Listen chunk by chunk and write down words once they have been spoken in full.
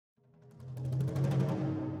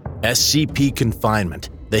SCP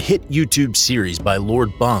Confinement, the hit YouTube series by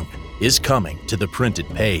Lord Bung, is coming to the printed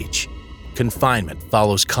page. Confinement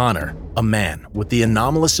follows Connor, a man with the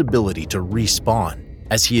anomalous ability to respawn,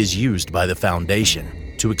 as he is used by the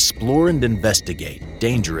Foundation to explore and investigate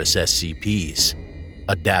dangerous SCPs.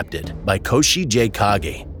 Adapted by Koshi J.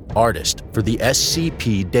 Kage, artist for the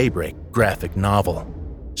SCP Daybreak graphic novel.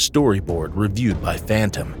 Storyboard reviewed by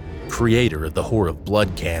Phantom, creator of the Whore of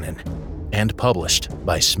Blood canon, and published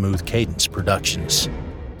by Smooth Cadence Productions.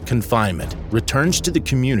 Confinement returns to the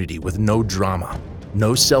community with no drama,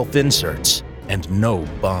 no self-inserts, and no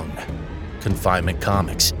bung. Confinement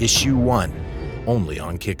Comics Issue 1, only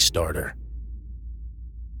on Kickstarter.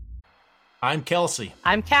 I'm Kelsey.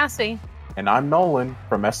 I'm Cassie. And I'm Nolan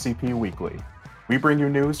from SCP Weekly. We bring you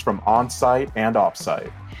news from on-site and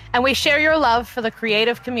off-site. And we share your love for the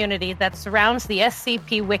creative community that surrounds the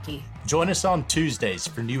SCP Wiki. Join us on Tuesdays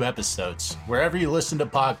for new episodes, wherever you listen to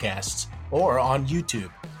podcasts, or on YouTube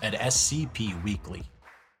at SCP Weekly.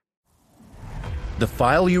 The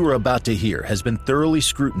file you are about to hear has been thoroughly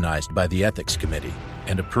scrutinized by the Ethics Committee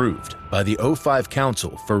and approved by the O5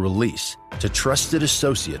 Council for release to trusted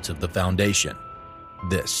associates of the Foundation.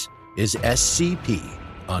 This is SCP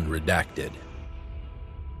Unredacted.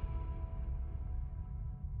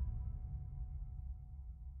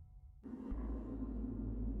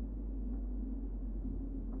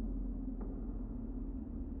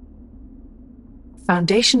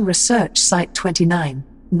 Foundation Research Site 29,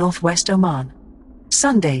 Northwest Oman.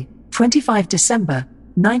 Sunday, 25 December,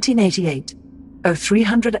 1988.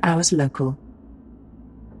 0300 hours local.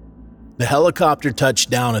 The helicopter touched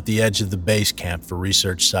down at the edge of the base camp for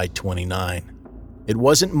Research Site 29. It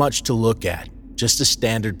wasn't much to look at, just a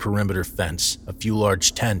standard perimeter fence, a few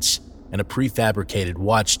large tents, and a prefabricated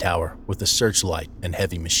watchtower with a searchlight and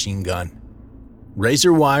heavy machine gun.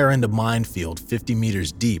 Razor wire and a minefield 50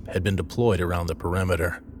 meters deep had been deployed around the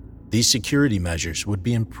perimeter. These security measures would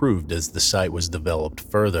be improved as the site was developed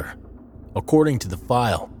further. According to the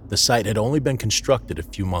file, the site had only been constructed a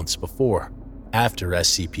few months before, after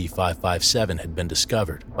SCP-557 had been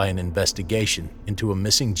discovered by an investigation into a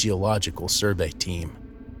missing geological survey team.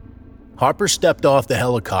 Harper stepped off the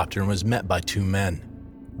helicopter and was met by two men.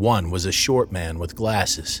 One was a short man with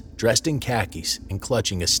glasses, dressed in khakis and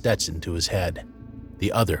clutching a Stetson to his head.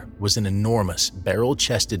 The other was an enormous,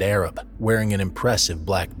 barrel-chested Arab wearing an impressive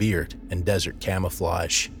black beard and desert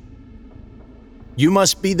camouflage. "You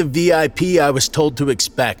must be the VIP I was told to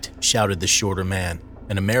expect," shouted the shorter man,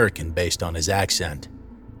 an American based on his accent.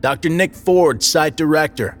 "Dr. Nick Ford, Site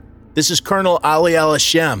Director. This is Colonel Ali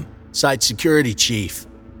Al-Hashem, Site Security Chief."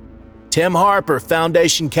 "Tim Harper,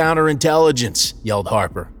 Foundation Counterintelligence," yelled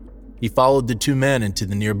Harper. He followed the two men into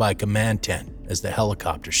the nearby command tent as the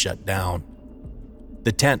helicopter shut down.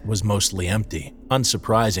 The tent was mostly empty,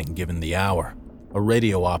 unsurprising given the hour. A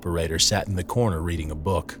radio operator sat in the corner reading a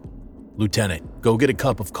book. "Lieutenant, go get a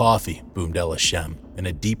cup of coffee," boomed El-Hashem in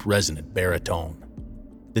a deep resonant baritone.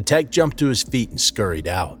 The tech jumped to his feet and scurried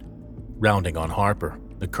out. Rounding on Harper,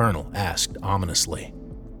 the colonel asked ominously,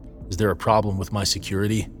 "Is there a problem with my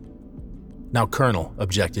security?" "Now, Colonel,"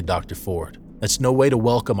 objected Dr. Ford, "that's no way to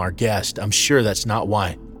welcome our guest. I'm sure that's not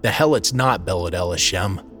why." "The hell it's not," bellowed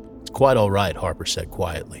El-Hashem. "It's quite all right," Harper said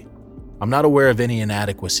quietly. "I'm not aware of any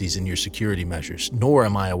inadequacies in your security measures, nor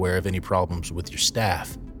am I aware of any problems with your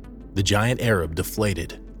staff." The giant Arab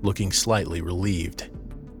deflated, looking slightly relieved.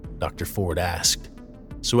 Dr. Ford asked,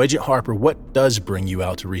 "So, Agent Harper, what does bring you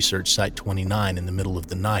out to Research Site 29 in the middle of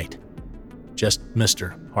the night?" "Just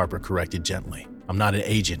Mr." Harper corrected gently. "I'm not an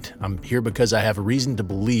agent. I'm here because I have a reason to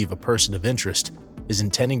believe a person of interest is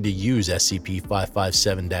intending to use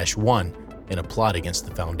SCP-557-1 in a plot against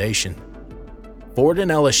the Foundation." Ford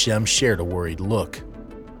and El-Hashem shared a worried look.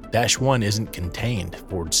 "-1 isn't contained,"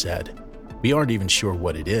 Ford said. "We aren't even sure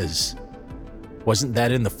what it is." "Wasn't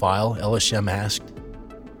that in the file?" El-Hashem asked.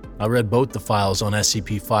 "I read both the files on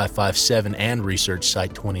SCP-557 and Research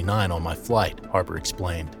Site 29 on my flight," Harper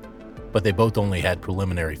explained. "But they both only had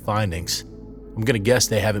preliminary findings. I'm going to guess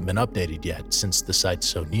they haven't been updated yet since the site's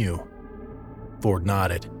so new." Ford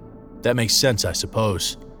nodded. "That makes sense, I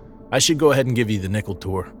suppose. I should go ahead and give you the nickel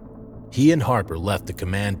tour." He and Harper left the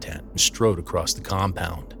command tent and strode across the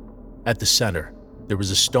compound. At the center, there was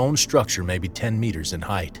a stone structure maybe 10 meters in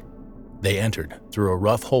height. They entered through a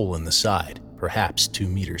rough hole in the side, perhaps 2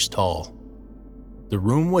 meters tall. The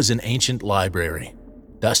room was an ancient library.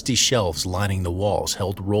 Dusty shelves lining the walls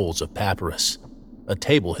held rolls of papyrus. A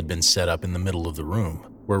table had been set up in the middle of the room,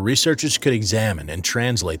 where researchers could examine and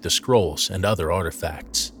translate the scrolls and other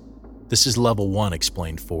artifacts. "This is level 1,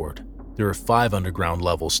 explained Ford. There are 5 underground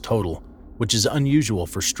levels total, which is unusual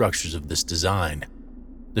for structures of this design."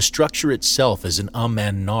 The structure itself is an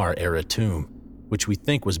Aman-Nar era tomb, which we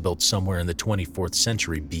think was built somewhere in the 24th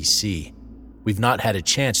century BC. We've not had a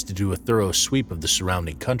chance to do a thorough sweep of the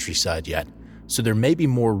surrounding countryside yet, so there may be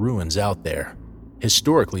more ruins out there.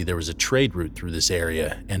 Historically, there was a trade route through this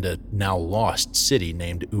area and a now lost city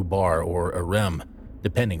named Ubar or Arem,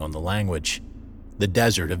 depending on the language. The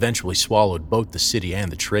desert eventually swallowed both the city and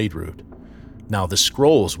the trade route. Now, the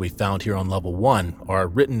scrolls we found here on level 1 are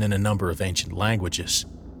written in a number of ancient languages.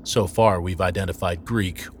 So far, we've identified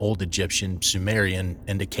Greek, Old Egyptian, Sumerian,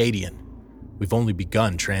 and Akkadian. We've only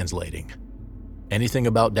begun translating. Anything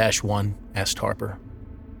about -1? Asked Harper.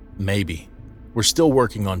 Maybe. We're still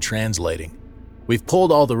working on translating. We've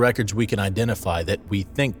pulled all the records we can identify that we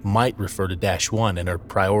think might refer to -1 and are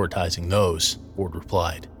prioritizing those, Ford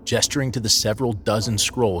replied, gesturing to the several dozen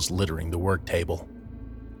scrolls littering the work table.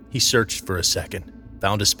 He searched for a second,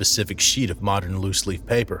 found a specific sheet of modern loose-leaf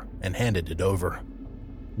paper, and handed it over.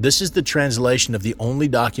 This is the translation of the only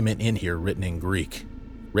document in here written in Greek.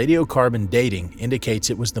 Radiocarbon dating indicates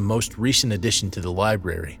it was the most recent addition to the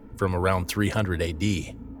library, from around 300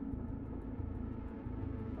 AD.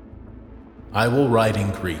 I will write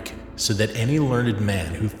in Greek, so that any learned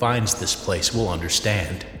man who finds this place will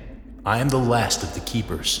understand. I am the last of the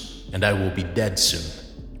keepers, and I will be dead soon.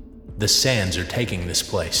 The sands are taking this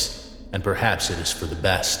place, and perhaps it is for the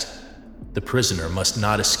best. The prisoner must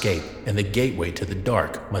not escape, and the gateway to the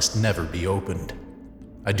dark must never be opened.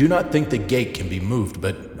 I do not think the gate can be moved,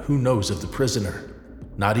 but who knows of the prisoner?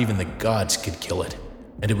 Not even the gods could kill it,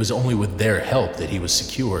 and it was only with their help that he was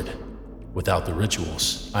secured. Without the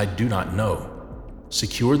rituals, I do not know.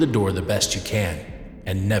 Secure the door the best you can,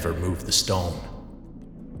 and never move the stone.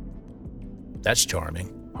 That's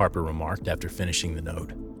charming, Harper remarked after finishing the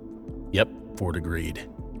note. Yep, Ford agreed.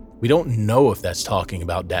 We don't know if that's talking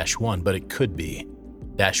about -1, but it could be.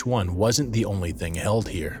 -1 wasn't the only thing held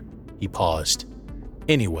here. He paused.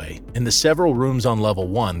 Anyway, in the several rooms on level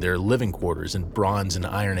 1, there are living quarters and Bronze and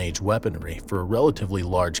Iron Age weaponry for a relatively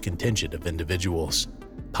large contingent of individuals,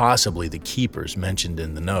 possibly the keepers mentioned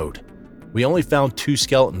in the note. We only found 2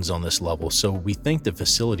 skeletons on this level, so we think the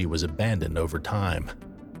facility was abandoned over time.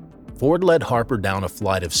 Ford led Harper down a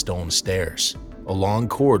flight of stone stairs, a long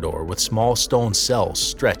corridor with small stone cells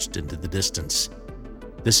stretched into the distance.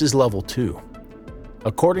 This is level 2.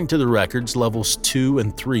 According to the records, levels 2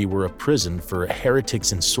 and 3 were a prison for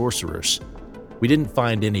heretics and sorcerers. We didn't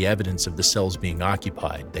find any evidence of the cells being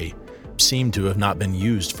occupied. They seem to have not been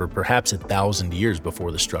used for perhaps 1,000 years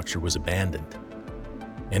before the structure was abandoned.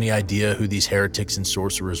 Any idea who these heretics and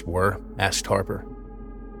sorcerers were? Asked Harper.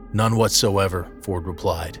 None whatsoever, Ford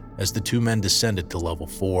replied, as the 2 men descended to level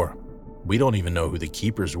 4. We don't even know who the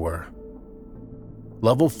keepers were.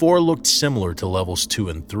 Level 4 looked similar to levels 2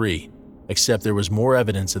 and 3, except there was more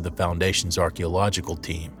evidence of the Foundation's archaeological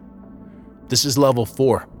team. This is level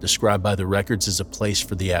 4, described by the records as a place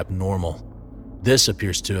for the abnormal. This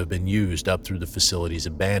appears to have been used up through the facility's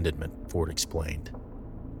abandonment, Ford explained.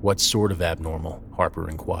 What sort of abnormal? Harper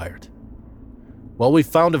inquired. Well, we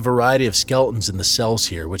found a variety of skeletons in the cells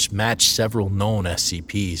here, which match several known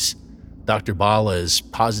SCPs. Dr. Bala has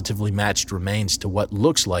positively matched remains to what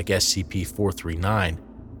looks like SCP-439,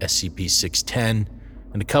 SCP-610,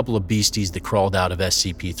 and a couple of beasties that crawled out of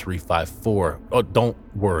SCP-354. Oh, don't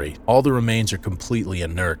worry, all the remains are completely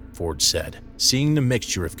inert, Ford said, seeing the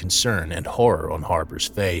mixture of concern and horror on Harper's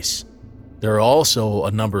face. There are also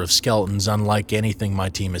a number of skeletons unlike anything my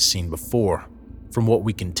team has seen before. From what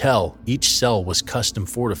we can tell, each cell was custom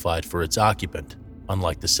fortified for its occupant,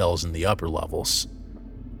 unlike the cells in the upper levels.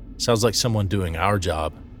 Sounds like someone doing our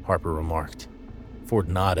job, Harper remarked. Ford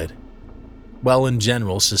nodded. Well, in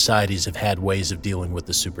general, societies have had ways of dealing with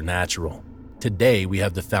the supernatural. Today, we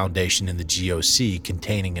have the Foundation and the GOC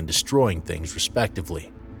containing and destroying things,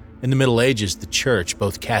 respectively. In the Middle Ages, the Church,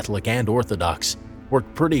 both Catholic and Orthodox,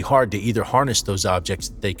 worked pretty hard to either harness those objects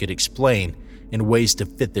that they could explain in ways to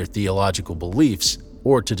fit their theological beliefs,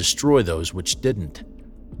 or to destroy those which didn't.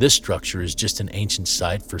 This structure is just an ancient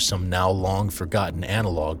site for some now long-forgotten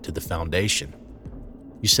analog to the Foundation.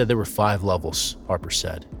 You said there were 5 levels, Harper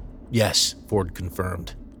said. Yes, Ford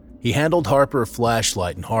confirmed. He handled Harper a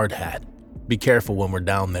flashlight and hard hat. Be careful when we're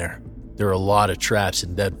down there. There are a lot of traps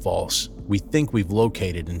and deadfalls. We think we've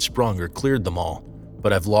located and sprung or cleared them all,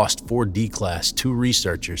 but I've lost 4 D-Class, 2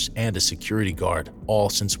 researchers, and a security guard, all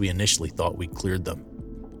since we initially thought we cleared them.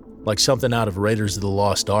 Like something out of Raiders of the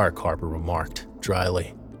Lost Ark, Harper remarked,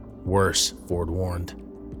 dryly. Worse, Ford warned.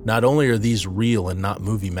 Not only are these real and not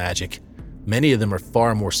movie magic, many of them are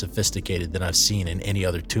far more sophisticated than I've seen in any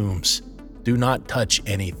other tombs. Do not touch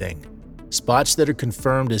anything. Spots that are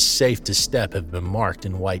confirmed as safe to step have been marked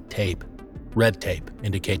in white tape. Red tape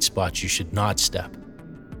indicates spots you should not step.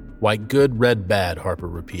 White good, red bad, Harper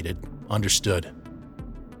repeated. Understood.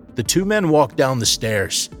 The two men walked down the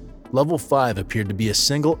stairs. Level 5 appeared to be a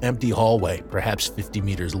single empty hallway, perhaps 50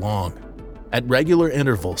 meters long. At regular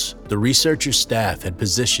intervals, the researchers' staff had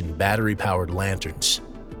positioned battery-powered lanterns.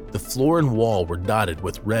 The floor and wall were dotted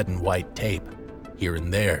with red and white tape. Here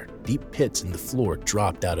and there, deep pits in the floor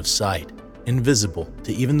dropped out of sight, invisible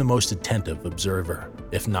to even the most attentive observer,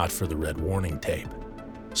 if not for the red warning tape.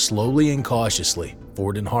 Slowly and cautiously,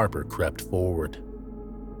 Ford and Harper crept forward.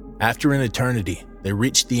 After an eternity, they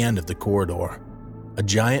reached the end of the corridor. A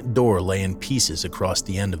giant door lay in pieces across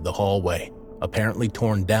the end of the hallway, apparently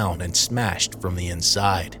torn down and smashed from the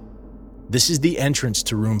inside. This is the entrance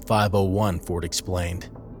to room 501, Ford explained.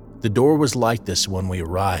 The door was like this when we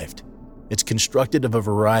arrived. It's constructed of a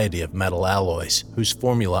variety of metal alloys, whose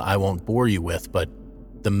formula I won't bore you with, but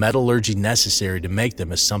the metallurgy necessary to make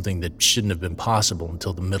them is something that shouldn't have been possible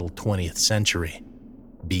until the middle 20th century.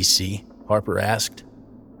 BC? Harper asked.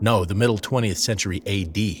 No, the middle 20th century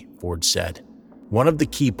AD, Ford said. One of the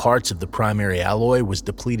key parts of the primary alloy was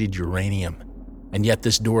depleted uranium, and yet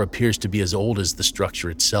this door appears to be as old as the structure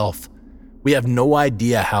itself. We have no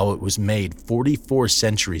idea how it was made 44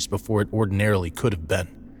 centuries before it ordinarily could have been.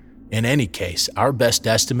 In any case, our best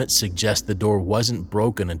estimates suggest the door wasn't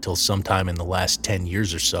broken until sometime in the last 10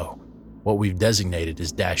 years or so. What we've designated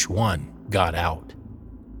as -1 got out.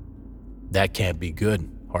 That can't be good,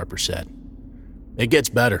 Harper said. It gets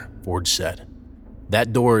better, Ford said.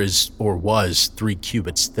 That door is, or was, 3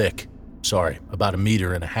 cubits thick. Sorry, about 1.5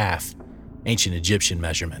 meters. Ancient Egyptian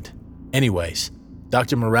measurement. Anyways,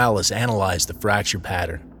 Dr. Morales analyzed the fracture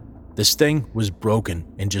pattern. This thing was broken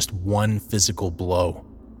in just one physical blow.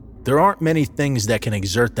 There aren't many things that can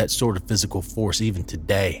exert that sort of physical force even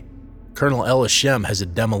today. Colonel Elishem has a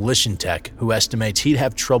demolition tech who estimates he'd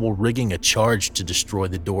have trouble rigging a charge to destroy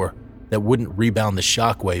the door that wouldn't rebound the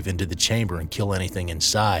shockwave into the chamber and kill anything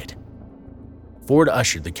inside. Ford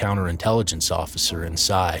ushered the counterintelligence officer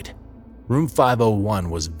inside. Room 501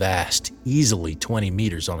 was vast, easily 20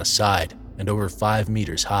 meters on a side and over 5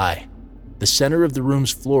 meters high. The center of the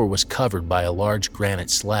room's floor was covered by a large granite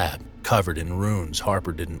slab, covered in runes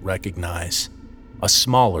Harper didn't recognize. A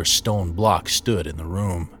smaller stone block stood in the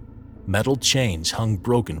room. Metal chains hung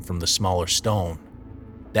broken from the smaller stone.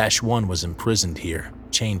 -1 was imprisoned here,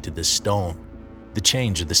 chained to this stone. The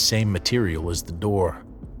chains are the same material as the door.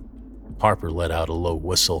 Harper let out a low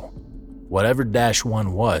whistle. Whatever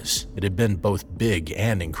 -1 was, it had been both big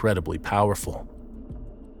and incredibly powerful.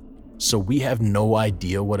 So we have no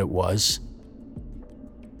idea what it was?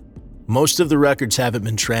 Most of the records haven't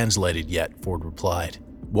been translated yet, Ford replied.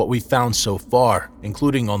 What we've found so far,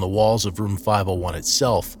 including on the walls of room 501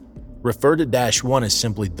 itself, refer to -1 as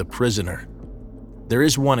simply the prisoner. There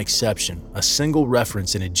is one exception. A single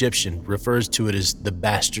reference in Egyptian refers to it as the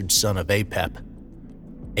bastard son of Apep.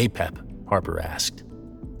 Apep? Harper asked.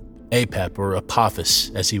 Apep, or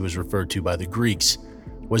Apophis, as he was referred to by the Greeks,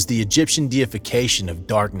 was the Egyptian deification of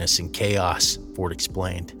darkness and chaos, Ford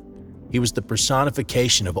explained. He was the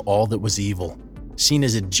personification of all that was evil, seen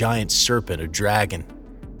as a giant serpent or dragon.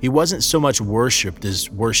 He wasn't so much worshipped as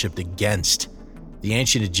worshipped against. The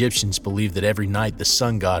ancient Egyptians believed that every night the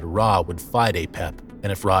sun god Ra would fight Apep,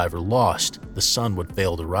 and if Ra ever lost, the sun would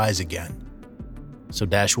fail to rise again. So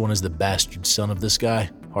 -1 is the bastard son of this guy?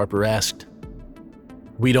 Harper asked.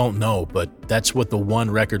 We don't know, but that's what the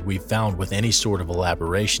one record we've found with any sort of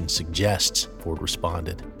elaboration suggests, Ford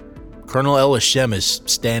responded. Colonel Elishem is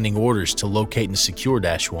standing orders to locate and secure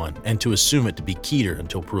 -1 and to assume it to be Keter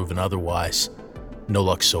until proven otherwise. No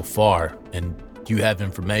luck so far, and do you have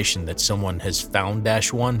information that someone has found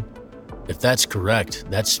 -1? If that's correct,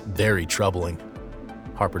 that's very troubling.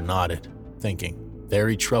 Harper nodded, thinking,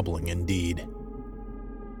 very troubling indeed.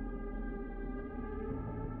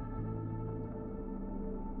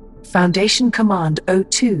 Foundation Command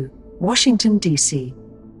 02, Washington, D.C.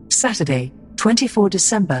 Saturday, 24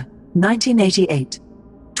 December, 1988.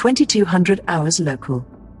 2200 hours local.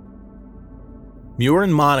 Muir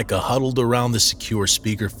and Monica huddled around the secure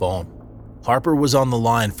speakerphone. Harper was on the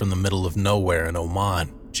line from the middle of nowhere in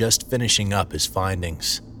Oman, just finishing up his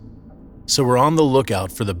findings. So we're on the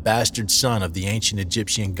lookout for the bastard son of the ancient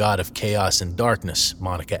Egyptian god of chaos and darkness,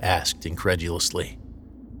 Monica asked incredulously.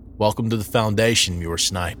 Welcome to the Foundation, Muir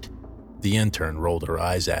sniped. The intern rolled her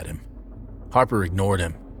eyes at him. Harper ignored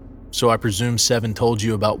him. So I presume Seven told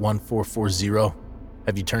you about 1440?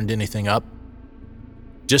 Have you turned anything up?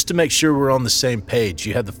 Just to make sure we're on the same page,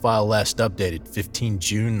 you had the file last updated 15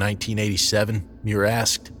 June 1987, Muir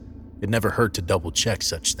asked. It never hurt to double-check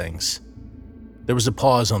such things. There was a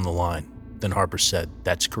pause on the line. Then Harper said,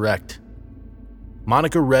 That's correct.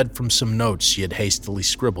 Monica read from some notes she had hastily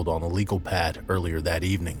scribbled on a legal pad earlier that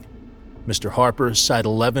evening. Mr. Harper, Site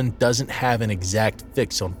 11 doesn't have an exact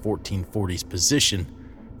fix on 1440's position,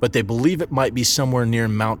 but they believe it might be somewhere near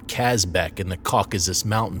Mount Kazbek in the Caucasus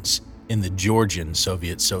Mountains in the Georgian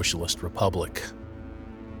Soviet Socialist Republic.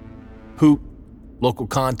 Who? Local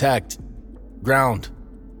contact. Ground,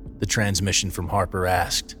 the transmission from Harper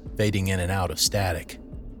asked, fading in and out of static.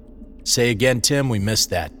 Say again, Tim, we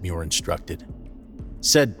missed that, Muir instructed.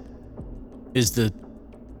 Said, is the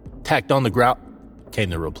tacked on the ground,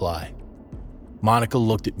 came the reply. Monica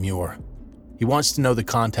looked at Muir. He wants to know the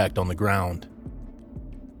contact on the ground.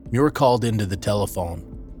 Muir called into the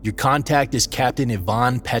telephone. Your contact is Captain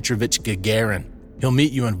Ivan Petrovich Gagarin. He'll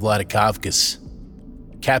meet you in Vladikavkaz.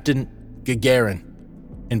 Captain Gagarin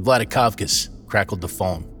in Vladikavkaz, crackled the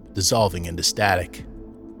phone, dissolving into static.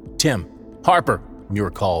 Tim, Harper, Muir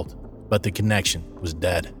called, but the connection was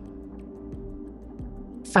dead.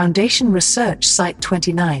 Foundation Research Site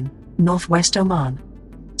 29, Northwest Oman.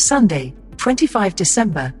 Sunday, 25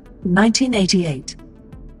 December, 1988.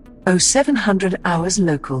 0700 hours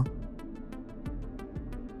local.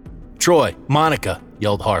 Troy, Monica,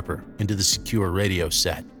 yelled Harper into the secure radio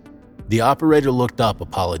set. The operator looked up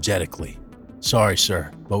apologetically. Sorry,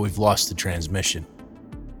 sir, but we've lost the transmission.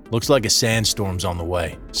 Looks like a sandstorm's on the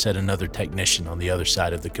way, said another technician on the other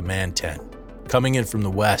side of the command tent. Coming in from the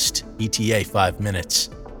west, ETA 5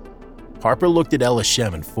 minutes. Harper looked at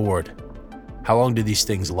Elishem and Ford. How long do these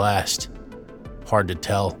things last? Hard to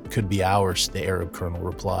tell. Could be hours, the Arab colonel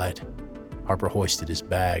replied. Harper hoisted his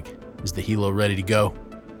bag. Is the helo ready to go?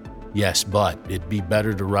 Yes, but it'd be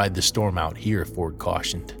better to ride the storm out here, Ford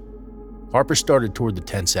cautioned. Harper started toward the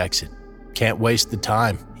tent's exit. Can't waste the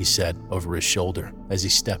time, he said over his shoulder as he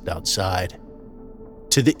stepped outside.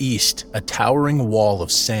 To the east, a towering wall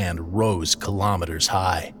of sand rose kilometers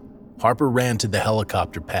high. Harper ran to the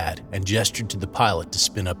helicopter pad and gestured to the pilot to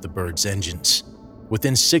spin up the bird's engines.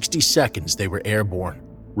 Within 60 seconds, they were airborne,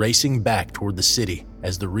 racing back toward the city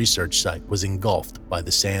as the research site was engulfed by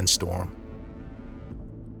the sandstorm.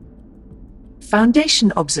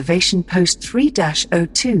 Foundation Observation Post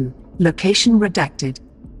 3-02, location redacted.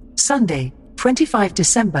 Sunday, 25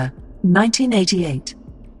 December, 1988.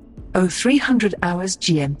 0300 hours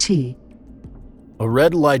GMT. A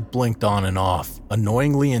red light blinked on and off,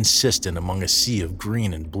 annoyingly insistent among a sea of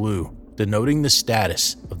green and blue, denoting the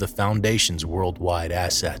status of the Foundation's worldwide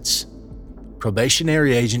assets.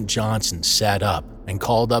 Probationary Agent Johnson sat up and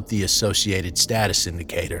called up the associated status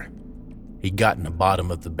indicator. He'd gotten a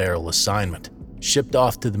bottom-of-the-barrel assignment, shipped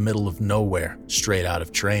off to the middle of nowhere, straight out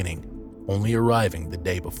of training, only arriving the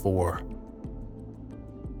day before.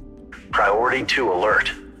 Priority 2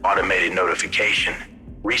 alert, automated notification.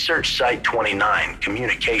 Research Site 29,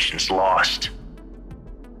 communications lost.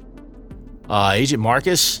 Agent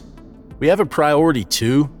Marcus? We have a Priority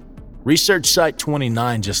 2. Research Site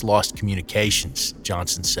 29 just lost communications,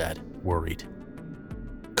 Johnson said, worried.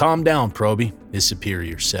 Calm down, Proby, his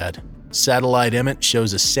superior said. Satellite Emmett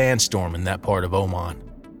shows a sandstorm in that part of Oman.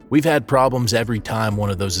 We've had problems every time one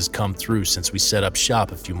of those has come through since we set up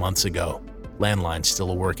shop a few months ago. Landline's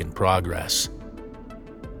still a work in progress.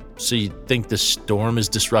 So you think the storm is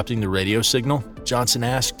disrupting the radio signal? Johnson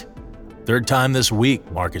asked. Third time this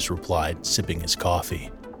week, Marcus replied, sipping his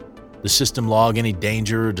coffee. The system log any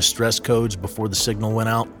danger or distress codes before the signal went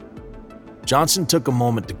out? Johnson took a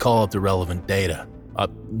moment to call up the relevant data.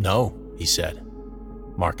 No, he said.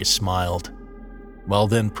 Marcus smiled. Well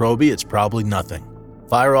then, Proby, it's probably nothing.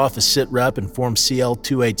 Fire off a sit rep and form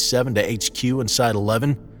CL-287 to HQ in Site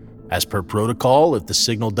 11. As per protocol, if the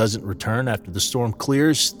signal doesn't return after the storm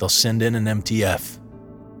clears, they'll send in an MTF.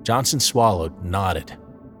 Johnson swallowed and nodded.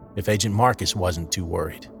 If Agent Marcus wasn't too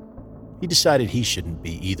worried. He decided he shouldn't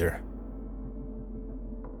be either.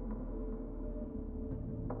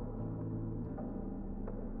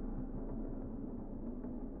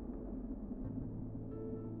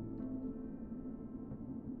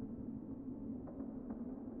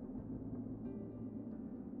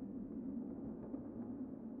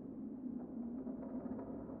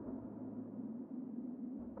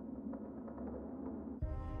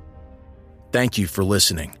 Thank you for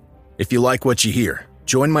listening. If you like what you hear,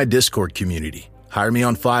 join my Discord community, hire me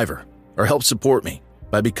on Fiverr, or help support me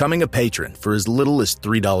by becoming a patron for as little as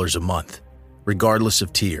 $3 a month. Regardless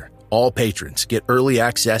of tier, all patrons get early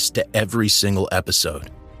access to every single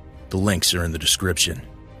episode. The links are in the description.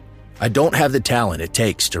 I don't have the talent it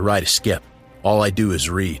takes to write a skip. All I do is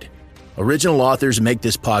read. Original authors make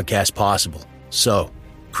this podcast possible, so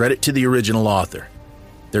credit to the original author.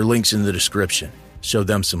 Their link's in the description. Show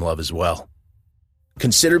them some love as well.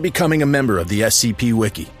 Consider becoming a member of the SCP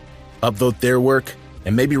Wiki. Upvote their work,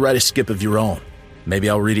 and maybe write a skip of your own. Maybe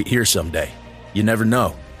I'll read it here someday. You never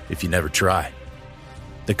know if you never try.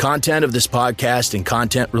 The content of this podcast and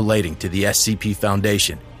content relating to the SCP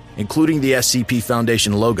Foundation, including the SCP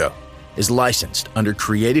Foundation logo, is licensed under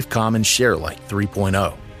Creative Commons Sharealike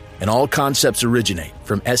 3.0, and all concepts originate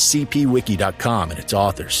from scpwiki.com and its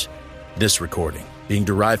authors. This recording, being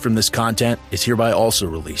derived from this content, is hereby also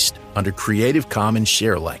released under Creative Commons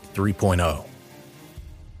Sharealike 3.0.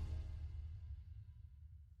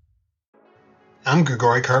 I'm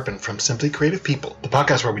Grigori Karpin from Simply Creative People, the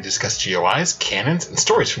podcast where we discuss GOIs, canons, and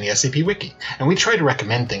stories from the SCP Wiki, and we try to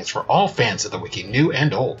recommend things for all fans of the Wiki, new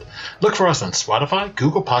and old. Look for us on Spotify,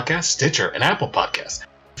 Google Podcasts, Stitcher, and Apple Podcasts.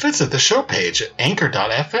 Visit the show page at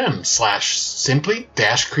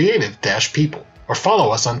anchor.fm/simply-creative-people, or follow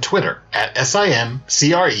us on Twitter at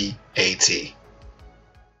SIMCREAT.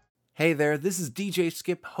 Hey there, this is DJ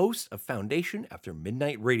Skip, host of Foundation After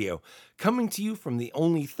Midnight Radio, coming to you from the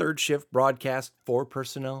only third shift broadcast for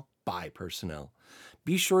personnel by personnel.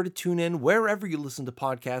 Be sure to tune in wherever you listen to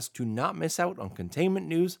podcasts to not miss out on containment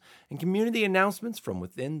news and community announcements from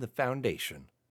within the Foundation.